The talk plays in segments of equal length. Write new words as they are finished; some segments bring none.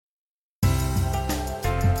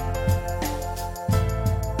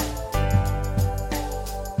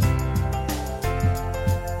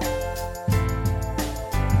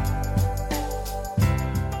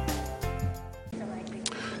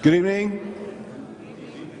Good evening.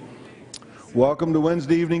 Welcome to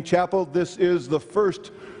Wednesday Evening Chapel. This is the first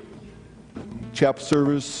chapel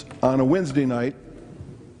service on a Wednesday night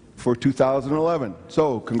for 2011.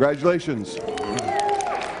 So, congratulations.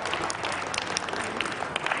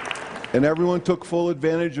 And everyone took full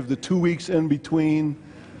advantage of the 2 weeks in between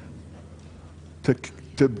to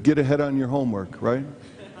get ahead on your homework, right?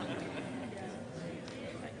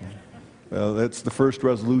 Well, that's the first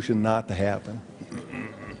resolution not to happen.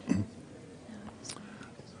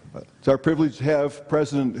 It's our privilege to have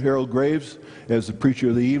President Harold Graves as the preacher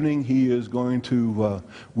of the evening. He is going to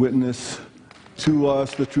witness to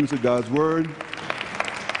us the truth of God's Word.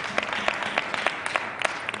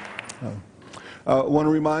 I want to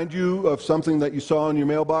remind you of something that you saw in your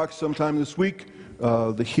mailbox sometime this week.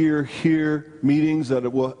 The Here meetings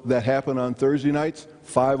that happen on Thursday nights,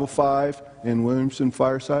 5:05 in Williamson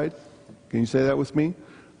Fireside. Can you say that with me?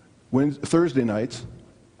 Thursday nights,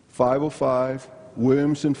 5:05,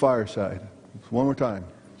 Williamson Fireside. One more time.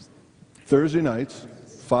 Thursday nights,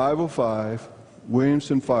 5:05,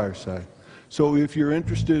 Williamson Fireside. So if you're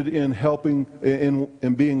interested in helping,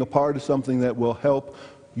 in being a part of something that will help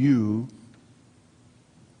you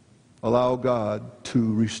allow God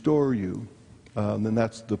to restore you, then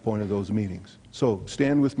that's the point of those meetings. So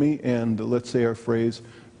stand with me and let's say our phrase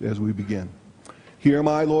as we begin. Hear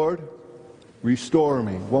my Lord, restore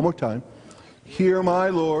me. One more time. Hear my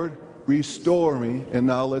Lord, restore me. And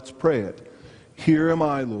now let's pray it. Here am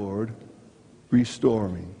I, Lord, restore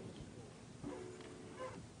me.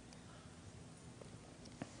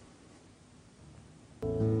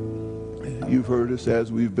 You've heard us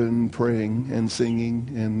as we've been praying and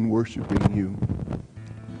singing and worshiping you.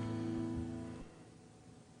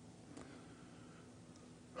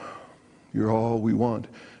 You're all we want.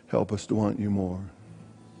 Help us to want you more.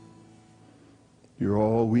 You're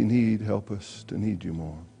all we need. Help us to need you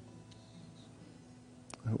more.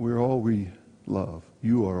 We're all we love.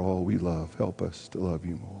 You are all we love. Help us to love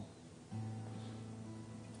you more.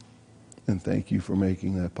 And thank you for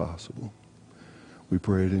making that possible. We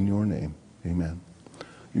pray it in your name. Amen.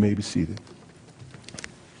 You may be seated.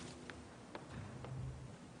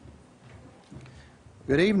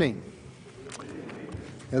 Good evening.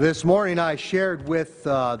 This morning I shared with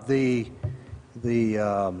the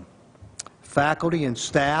faculty and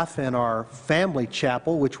staff in our family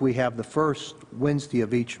chapel, which we have the first Wednesday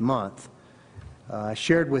of each month. I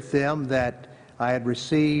shared with them that I had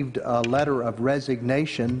received a letter of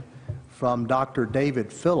resignation from Dr.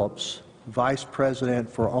 David Phillips, Vice President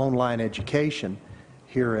for Online Education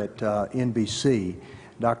here at NBC.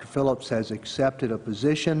 Dr. Phillips has accepted a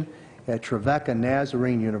position at Trevecca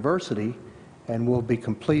Nazarene University and will be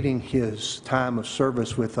completing his time of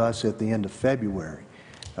service with us at the end of February.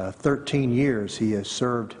 13 years he has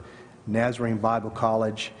served Nazarene Bible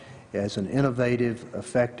College as an innovative,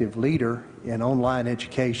 effective leader in online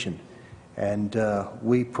education. And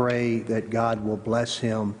we pray that God will bless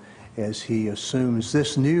him as he assumes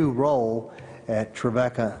this new role at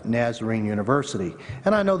Trevecca Nazarene University.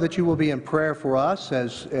 And I know that you will be in prayer for us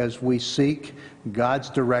as we seek God's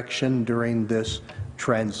direction during this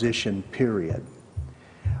transition period.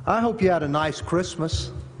 I hope you had a nice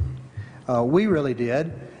Christmas. We really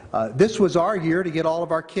did. This was our year to get all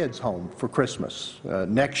of our kids home for Christmas.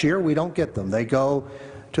 Next year we don't get them. They go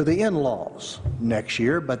to the in-laws next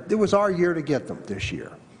year, but it was our year to get them this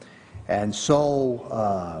year. And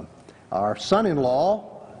so our son-in-law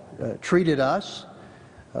treated us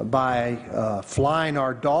by flying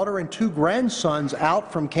our daughter and 2 grandsons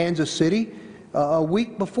out from Kansas City a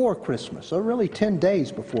week before Christmas, so really 10 days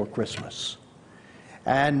before Christmas.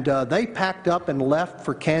 And they packed up and left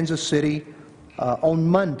for Kansas City on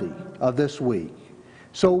Monday of this week.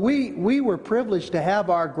 So we were privileged to have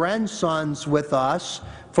our grandsons with us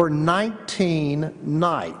for 19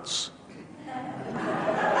 nights.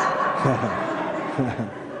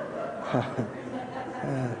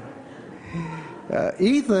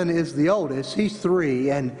 Ethan is the oldest. He's 3,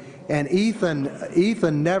 and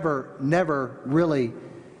Ethan never really.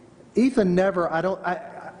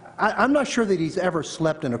 I'm not sure that he's ever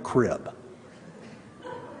slept in a crib.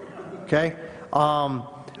 Okay,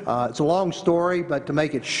 it's a long story, but to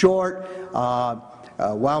make it short,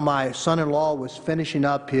 while my son-in-law was finishing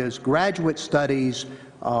up his graduate studies,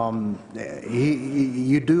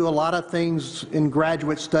 you do a lot of things in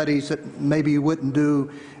graduate studies that maybe you wouldn't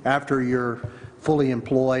do after you're fully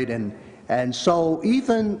employed, and so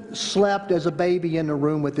Ethan slept as a baby in the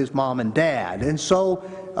room with his mom and dad, and so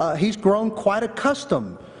he's grown quite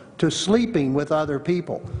accustomed to sleeping with other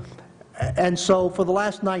people. And so for the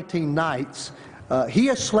last 19 nights, he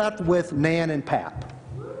has slept with Nan and Pap.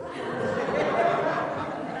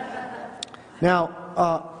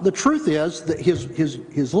 Now, the truth is that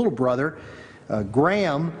his little brother,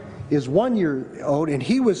 Graham, is 1 year old, and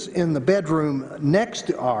he was in the bedroom next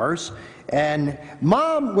to ours, and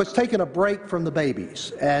Mom was taking a break from the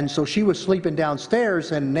babies, and so she was sleeping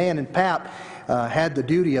downstairs, and Nan and Pap had the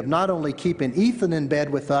duty of not only keeping Ethan in bed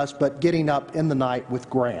with us, but getting up in the night with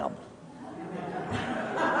Graham.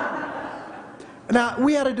 Now,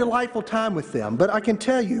 we had a delightful time with them, but I can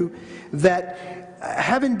tell you that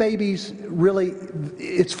having babies, really,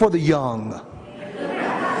 it's for the young.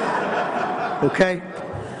 Okay?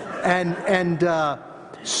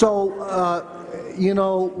 So, you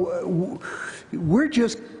know, we're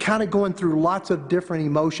just kind of going through lots of different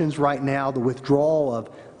emotions right now. The withdrawal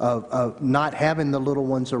of not having the little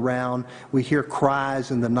ones around. We hear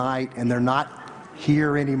cries in the night, and they're not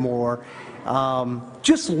here anymore.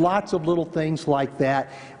 Just lots of little things like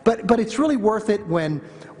that. But it's really worth it when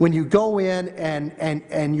you go in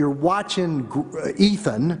and you're watching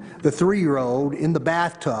Ethan, the 3-year-old, in the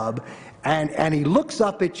bathtub, and he looks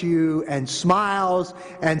up at you and smiles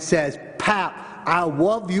and says, "Pap, I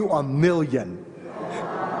love you a million."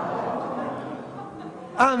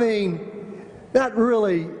 I mean, that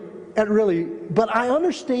really, but I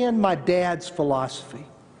understand my dad's philosophy.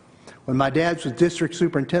 When my dad was district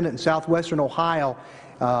superintendent in southwestern Ohio,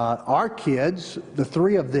 our kids, the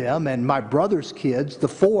 3 of them, and my brother's kids, the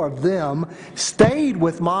 4 of them, stayed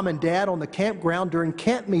with Mom and Dad on the campground during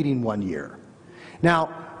camp meeting 1 year. Now,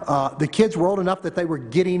 the kids were old enough that they were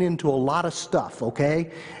getting into a lot of stuff, okay?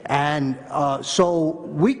 And so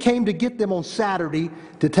we came to get them on Saturday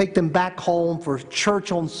to take them back home for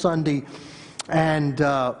church on Sunday. And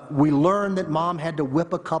we learned that Mom had to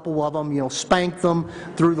whip a couple of them, you know, spank them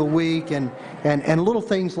through the week and little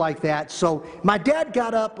things like that. So my dad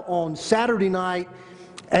got up on Saturday night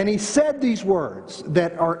and he said these words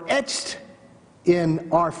that are etched in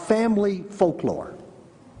our family folklore.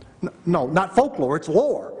 No, not folklore, it's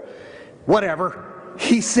lore. Whatever.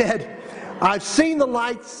 He said, "I've seen the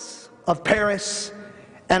lights of Paris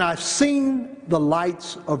and I've seen the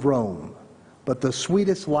lights of Rome, but the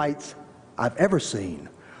sweetest lights I've ever seen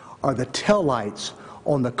are the taillights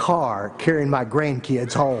on the car carrying my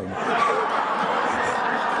grandkids home."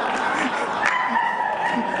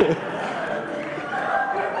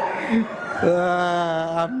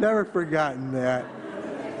 I've never forgotten that.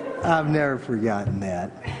 I've never forgotten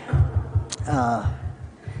that.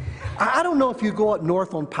 I don't know if you go up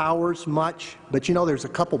north on Powers much, but you know there's a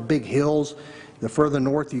couple big hills. The further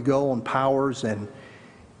north you go on Powers, and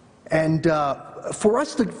for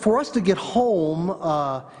us to get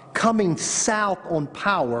home coming south on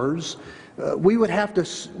Powers, we would have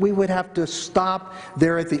to stop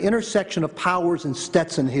there at the intersection of Powers and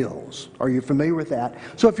Stetson Hills. Are you familiar with that?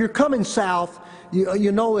 So if you're coming south,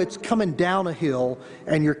 you know it's coming down a hill,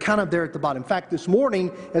 and you're kind of there at the bottom. In fact, this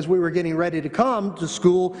morning, as we were getting ready to come to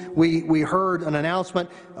school, we heard an announcement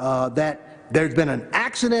that there's been an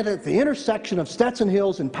accident at the intersection of Stetson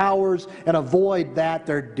Hills and Powers, and avoid that,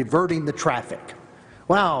 they're diverting the traffic.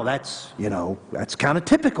 Wow, that's kind of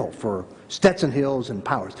typical for Stetson Hills and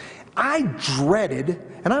Powers. I dreaded,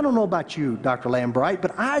 and I don't know about you, Dr. Lambright,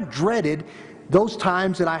 but I dreaded those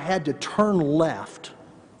times that I had to turn left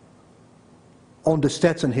onto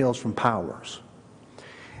Stetson Hills from Powers.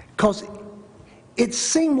 Because it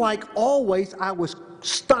seemed like always I was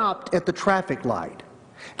stopped at the traffic light.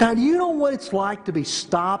 Now, do you know what it's like to be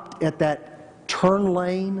stopped at that turn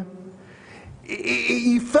lane?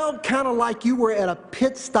 You felt kind of like you were at a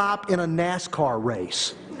pit stop in a NASCAR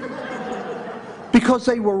race. Because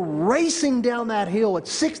they were racing down that hill at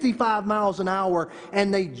 65 miles an hour,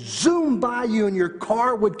 and they zoomed by you, and your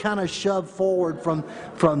car would kind of shove forward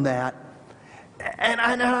from that. And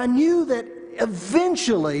I knew that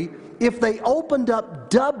eventually, if they opened up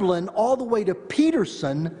Dublin all the way to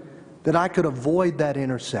Peterson, that I could avoid that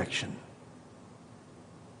intersection.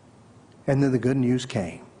 And then the good news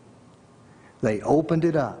came. They opened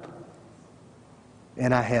it up,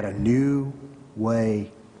 and I had a new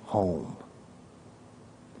way home.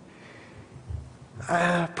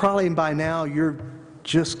 Probably by now you're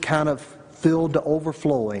just kind of filled to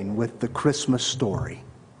overflowing with the Christmas story.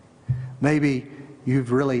 Maybe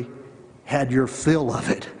you've really had your fill of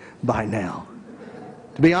it by now.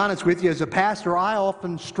 To be honest with you, as a pastor, I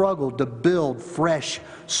often struggled to build fresh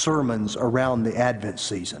sermons around the Advent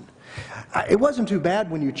season. It wasn't too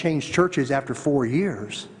bad when you changed churches after 4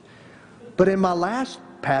 years. But in my last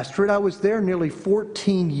pastorate, I was there nearly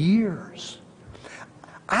 14 years.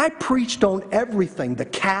 I preached on everything, the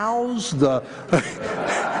cows,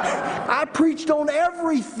 I preached on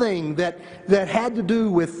everything that had to do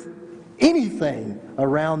with anything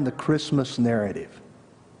around the Christmas narrative.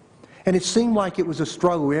 And it seemed like it was a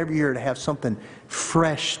struggle every year to have something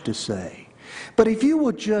fresh to say. But if you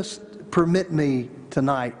will just permit me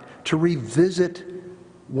tonight to revisit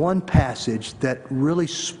one passage that really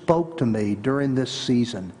spoke to me during this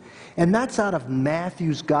season, and that's out of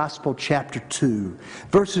Matthew's Gospel, chapter 2,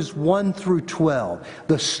 verses 1 through 12,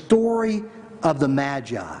 the story of the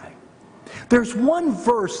Magi. There's one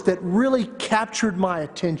verse that really captured my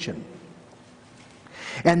attention,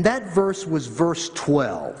 and that verse was verse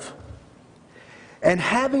 12. And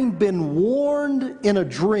having been warned in a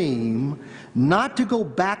dream not to go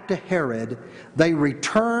back to Herod, they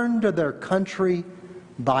returned to their country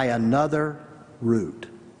by another route.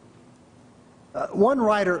 One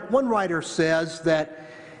writer says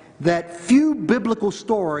that few biblical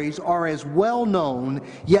stories are as well known,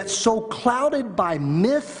 yet so clouded by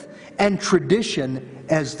myth and tradition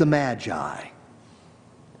as the Magi.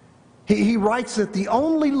 He writes that the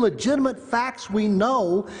only legitimate facts we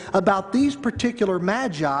know about these particular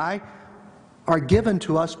Magi are given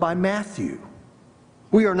to us by Matthew.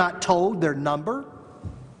 We are not told their number.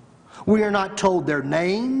 We are not told their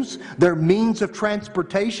names, their means of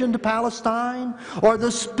transportation to Palestine, or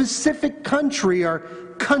the specific country or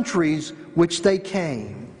countries which they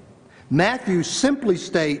came. Matthew simply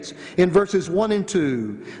states in verses 1 and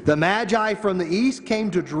 2, the Magi from the east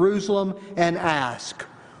came to Jerusalem and asked,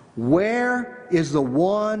 "Where is the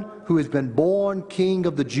one who has been born King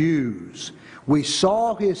of the Jews? We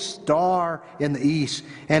saw his star in the east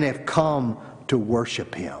and have come to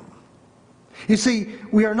worship him." You see,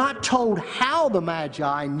 we are not told how the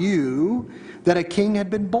Magi knew that a king had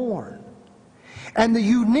been born. And the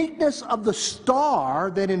uniqueness of the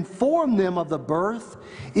star that informed them of the birth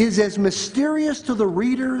is as mysterious to the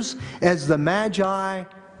readers as the Magi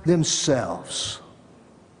themselves.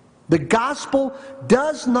 The gospel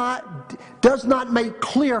does not make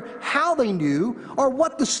clear how they knew or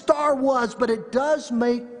what the star was, but it does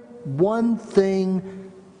make one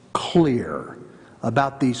thing clear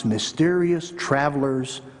about these mysterious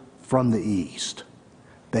travelers from the east.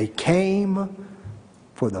 They came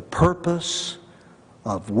for the purpose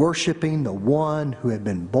of worshiping the one who had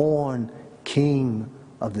been born King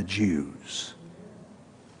of the Jews.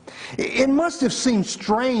 It must have seemed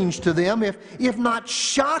strange to them, if not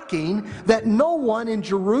shocking, that no one in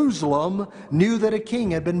Jerusalem knew that a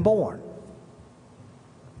king had been born.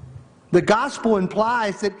 The gospel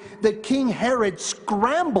implies that King Herod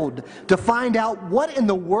scrambled to find out what in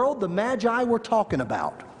the world the Magi were talking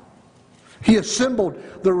about. He assembled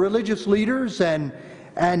the religious leaders and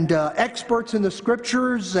experts in the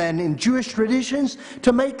scriptures and in Jewish traditions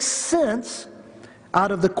to make sense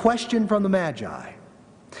out of the question from the Magi.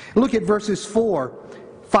 Look at verses 4,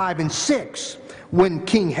 5, and 6. When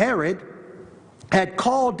King Herod had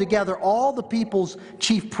called together all the people's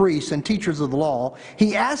chief priests and teachers of the law,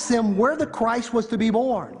 he asked them where the Christ was to be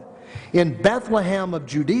born. "In Bethlehem of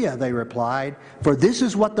Judea," they replied, "for this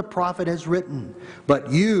is what the prophet has written.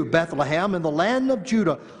 But you, Bethlehem, in the land of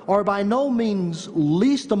Judah, are by no means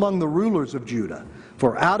least among the rulers of Judah.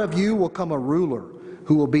 For out of you will come a ruler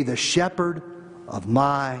who will be the shepherd of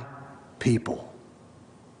my people."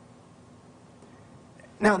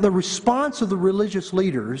 Now, the response of the religious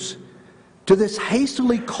leaders to this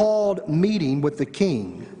hastily called meeting with the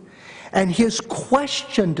king and his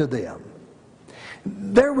question to them,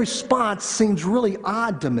 their response seems really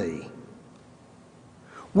odd to me.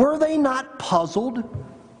 Were they not puzzled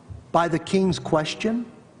by the king's question?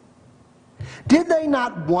 Did they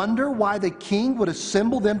not wonder why the king would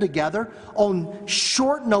assemble them together on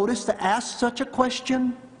short notice to ask such a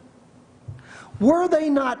question? Were they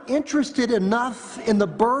not interested enough in the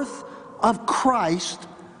birth of Christ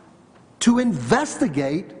to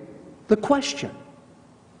investigate the question?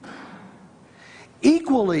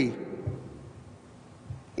 Equally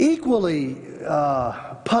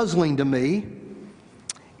puzzling to me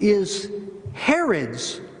is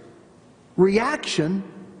Herod's reaction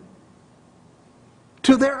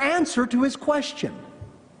to their answer to his question.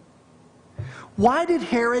 Why did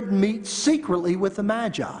Herod meet secretly with the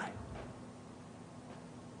Magi?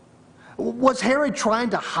 Was Herod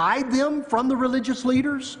trying to hide them from the religious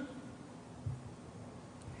leaders?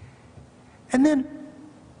 And then,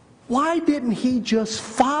 why didn't he just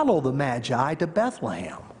follow the Magi to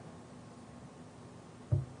Bethlehem?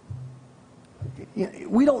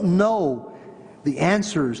 We don't know the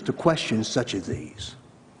answers to questions such as these.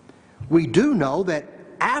 We do know that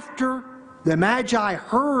after the Magi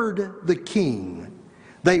heard the king,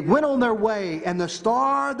 they went on their way, and the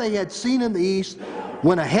star they had seen in the east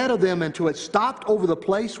went ahead of them until it stopped over the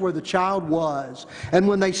place where the child was. And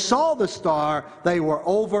when they saw the star, they were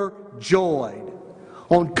overjoyed.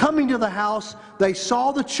 On coming to the house, they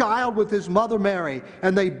saw the child with his mother Mary,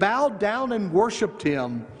 and they bowed down and worshiped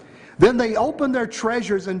him. Then they opened their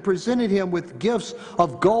treasures and presented him with gifts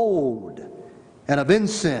of gold and of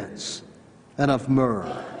incense and of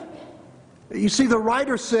myrrh. You see, the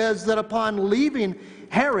writer says that upon leaving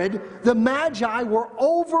Herod, the Magi were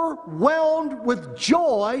overwhelmed with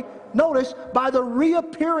joy, notice, by the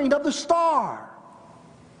reappearing of the star.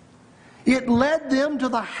 It led them to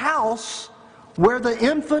the house where the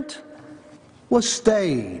infant was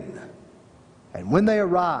staying. And when they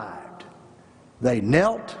arrived, they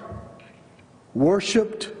knelt,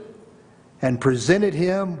 worshiped, and presented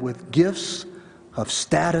him with gifts of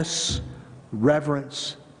status,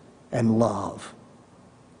 reverence, and love.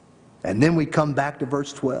 And then we come back to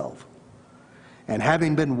verse 12. And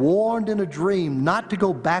having been warned in a dream not to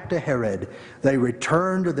go back to Herod, they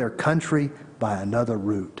returned to their country by another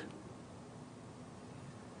route.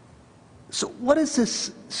 So what does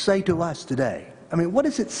this say to us today? I mean, what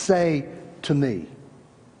does it say to me?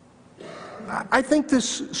 I think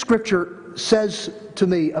this scripture says to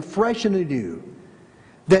me afresh and anew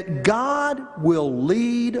that God will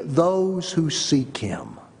lead those who seek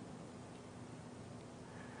Him.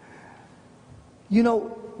 You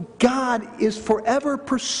know, God is forever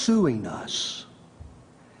pursuing us.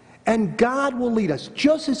 And God will lead us.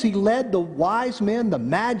 Just as He led the wise men, the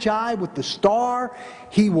Magi with the star,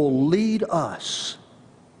 He will lead us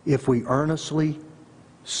if we earnestly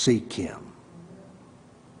seek Him.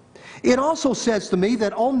 It also says to me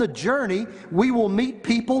that on the journey we will meet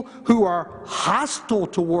people who are hostile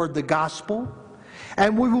toward the gospel,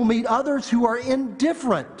 and we will meet others who are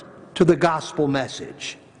indifferent to the gospel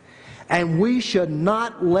message. And we should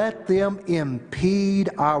not let them impede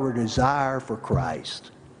our desire for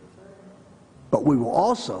Christ. But we will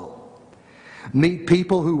also meet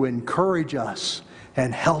people who encourage us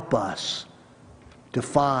and help us to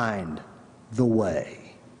find the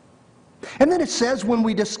way. And then it says when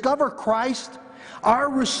we discover Christ, our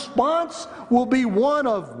response will be one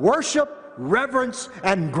of worship, reverence,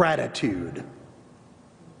 and gratitude.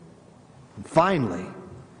 And finally,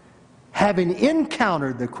 having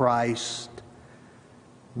encountered the Christ,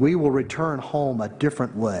 we will return home a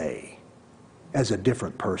different way, as a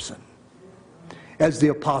different person. As the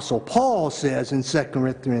Apostle Paul says in 2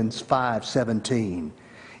 Corinthians 5:17,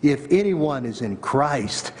 if anyone is in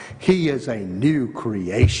Christ, he is a new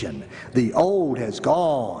creation. The old has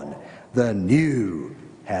gone, the new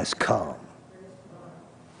has come.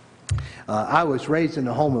 I was raised in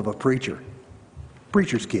the home of a preacher.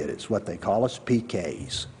 Preacher's kid is what they call us,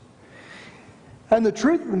 PKs. And the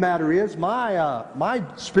truth of the matter is, my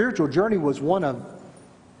spiritual journey was one of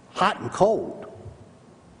hot and cold.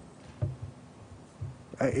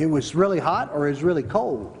 It was really hot or it was really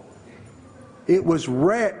cold. It was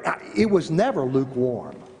rare. It was never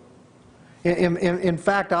lukewarm. In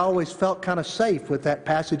fact, I always felt kind of safe with that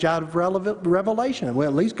passage out of Revelation. Well,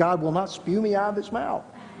 at least God will not spew me out of His mouth.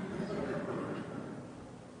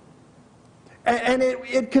 And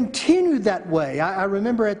it continued that way. I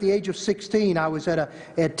remember at the age of 16, I was at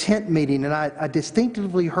a tent meeting, and I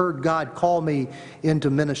distinctively heard God call me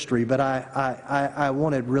into ministry, but I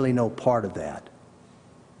wanted really no part of that.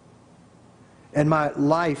 And my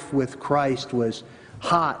life with Christ was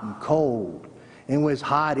hot and cold. And when it was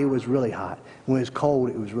hot, it was really hot. When it was cold,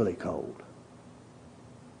 it was really cold.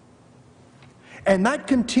 And that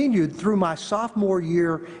continued through my sophomore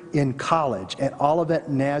year in college at Olivet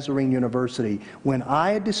Nazarene University, when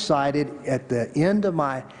I had decided at the end of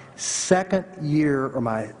my second year, or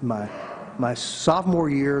my sophomore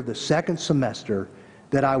year, the second semester,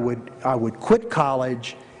 that I would quit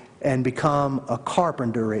college and become a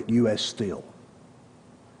carpenter at U.S. Steel.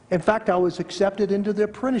 In fact, I was accepted into the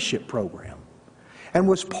apprenticeship program and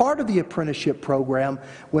was part of the apprenticeship program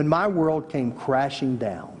when my world came crashing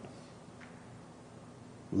down.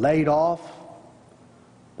 Laid off,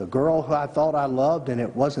 the girl who I thought I loved, and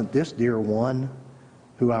it wasn't this dear one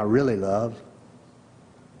who I really love,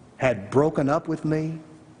 had broken up with me,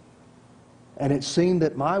 and it seemed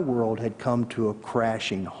that my world had come to a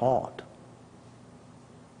crashing halt.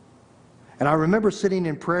 And I remember sitting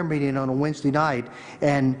in prayer meeting on a Wednesday night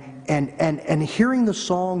and hearing the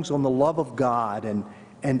songs on the love of God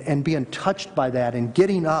and being touched by that, and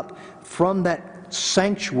getting up from that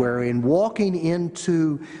sanctuary and walking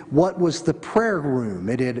into what was the prayer room.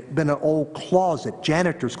 It had been an old closet,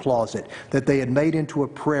 janitor's closet, that they had made into a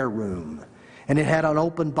prayer room. And it had an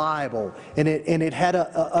open Bible, and it had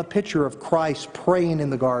a picture of Christ praying in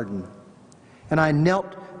the garden. And I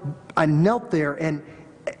knelt there,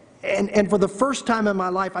 and for the first time in my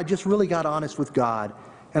life, I just really got honest with God.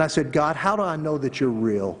 And I said, God, how do I know that you're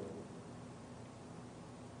real?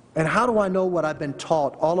 And how do I know what I've been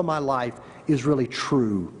taught all of my life is really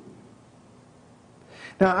true?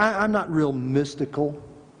 Now, I'm not real mystical.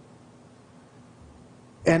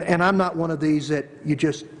 And I'm not one of these that you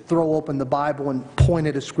just throw open the Bible and point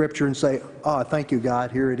at a scripture and say, "Oh, thank you,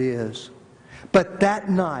 God, here it is." But that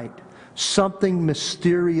night, something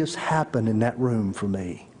mysterious happened in that room for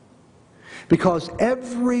me. Because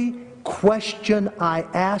every question I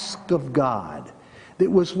asked of God,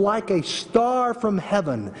 it was like a star from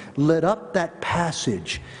heaven lit up that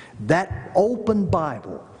passage, that open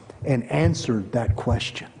Bible, and answered that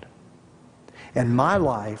question. And my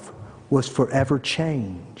life was forever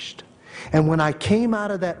changed. And when I came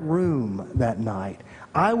out of that room that night,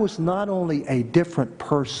 I was not only a different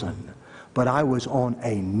person, but I was on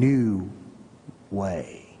a new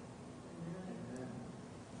way.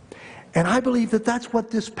 And I believe that that's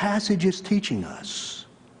what this passage is teaching us.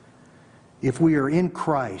 If we are in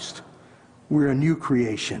Christ, we're a new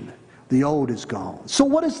creation. The old is gone. So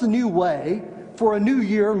what does the new way for a new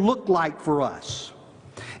year look like for us?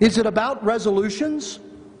 Is it about resolutions?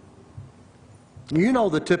 You know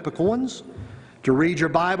the typical ones. To read your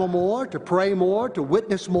Bible more, to pray more, to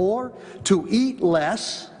witness more, to eat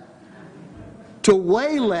less, to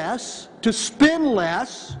weigh less, to spend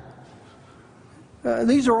less.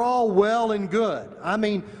 These are all well and good. I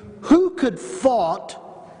mean, who could fault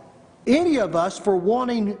any of us for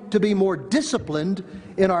wanting to be more disciplined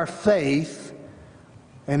in our faith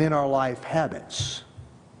and in our life habits?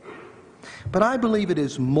 But I believe it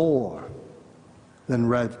is more than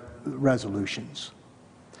resolutions.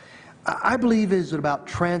 I believe it is about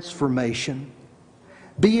transformation,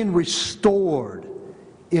 being restored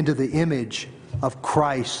into the image of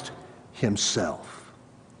Christ Himself.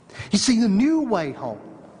 You see, the new way home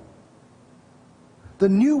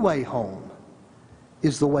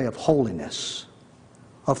is the way of holiness,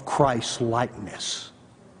 of Christ-likeness.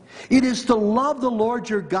 It is to love the Lord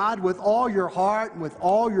your God with all your heart, and with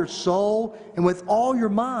all your soul, and with all your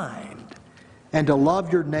mind, and to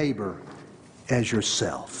love your neighbor as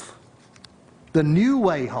yourself. The new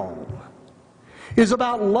way home is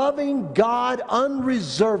about loving God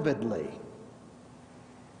unreservedly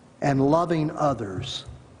and loving others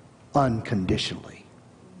unconditionally.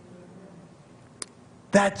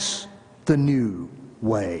 That's the new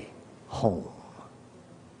way home.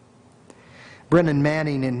 Brennan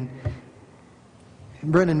Manning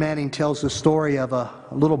tells the story of a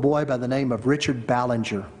little boy by the name of Richard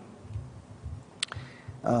Ballinger.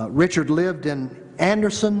 Richard lived in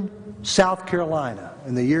Anderson, South Carolina,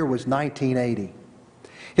 and the year was 1980.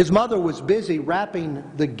 His mother was busy wrapping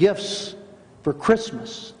the gifts for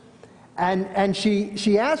Christmas, and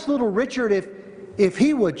she asked little Richard if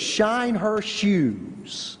he would shine her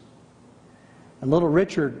shoes. And little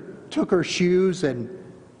Richard took her shoes and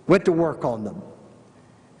went to work on them.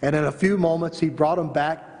 And in a few moments, he brought them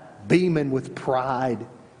back beaming with pride.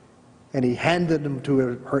 And he handed them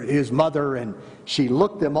to his mother, and she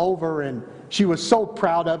looked them over, and she was so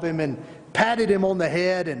proud of him and patted him on the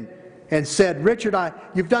head and said, "Richard,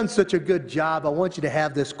 you've done such a good job. I want you to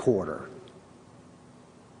have this quarter."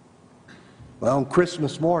 Well, on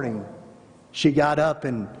Christmas morning, she got up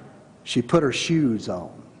and she put her shoes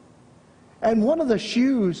on. And one of the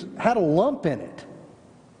shoes had a lump in it.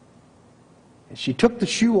 And she took the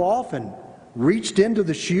shoe off and reached into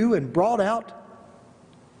the shoe and brought out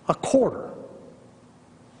a quarter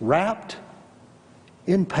wrapped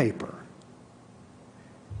in paper.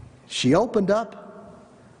 She opened up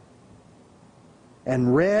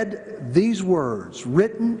and read these words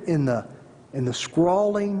written in the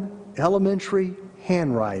scrawling elementary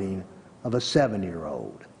handwriting of a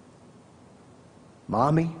 7-year-old.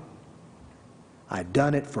 "Mommy, I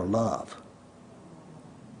done it for love.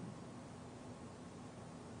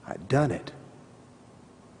 I done it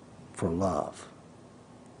for love."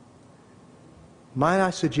 Might I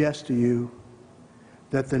suggest to you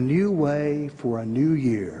that the new way for a new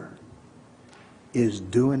year is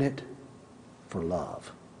doing it for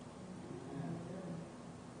love.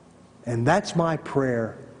 And that's my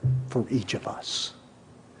prayer for each of us.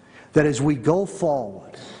 That as we go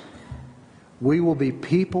forward, we will be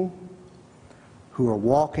people who are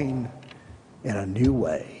walking in a new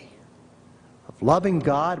way of loving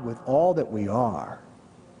God with all that we are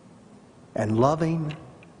and loving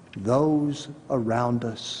those around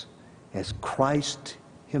us as Christ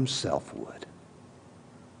Himself would.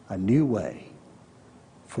 A new way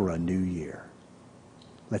for a new year.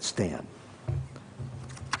 Let's stand.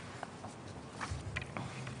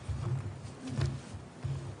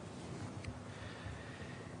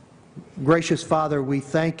 Gracious Father, we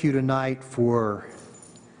thank you tonight for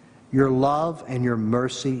your love and your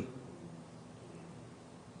mercy.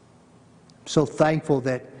 so thankful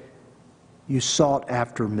that you sought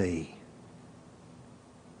after me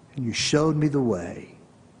and you showed me the way.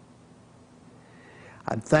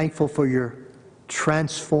 I'm thankful for your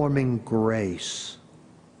transforming grace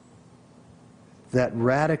that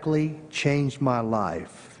radically changed my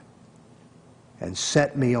life and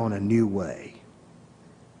set me on a new way.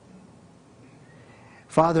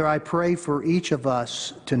 Father, I pray for each of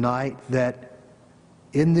us tonight that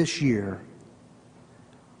in this year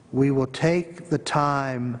we will take the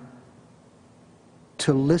time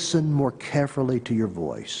to listen more carefully to your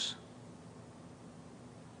voice.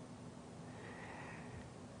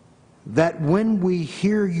 That when we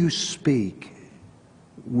hear you speak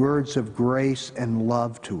words of grace and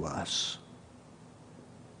love to us,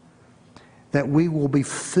 that we will be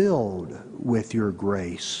filled with your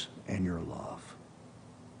grace and your love.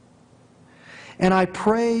 And I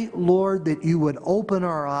pray, Lord, that you would open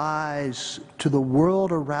our eyes to the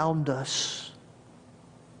world around us.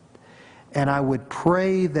 And I would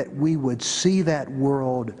pray that we would see that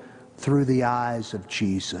world through the eyes of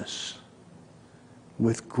Jesus,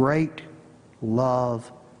 with great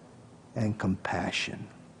love and compassion.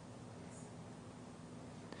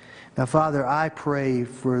 Now, Father, I pray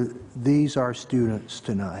for these, our students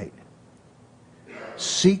tonight,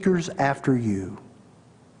 seekers after you,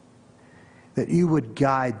 that you would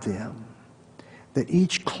guide them, that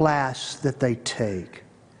each class that they take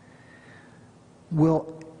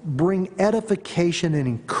will bring edification and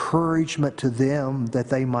encouragement to them, that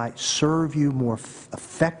they might serve you more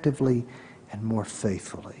effectively and more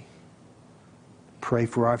faithfully. Pray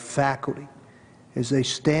for our faculty as they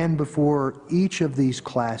stand before each of these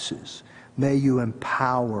classes. May you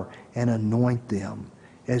empower and anoint them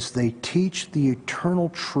as they teach the eternal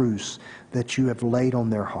truths that you have laid on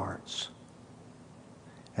their hearts.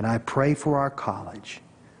 And I pray for our college,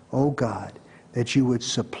 oh God, that you would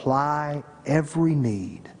supply every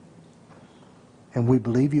need. And we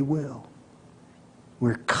believe you will.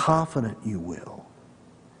 We're confident you will.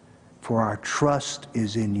 For our trust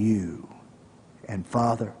is in you. And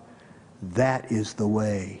Father, that is the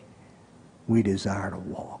way we desire to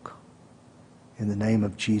walk. In the name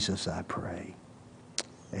of Jesus I pray.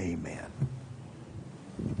 Amen.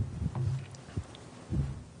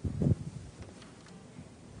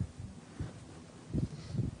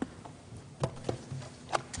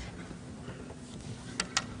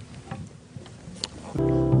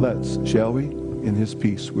 Let's, shall we? In his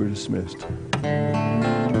peace, we're dismissed.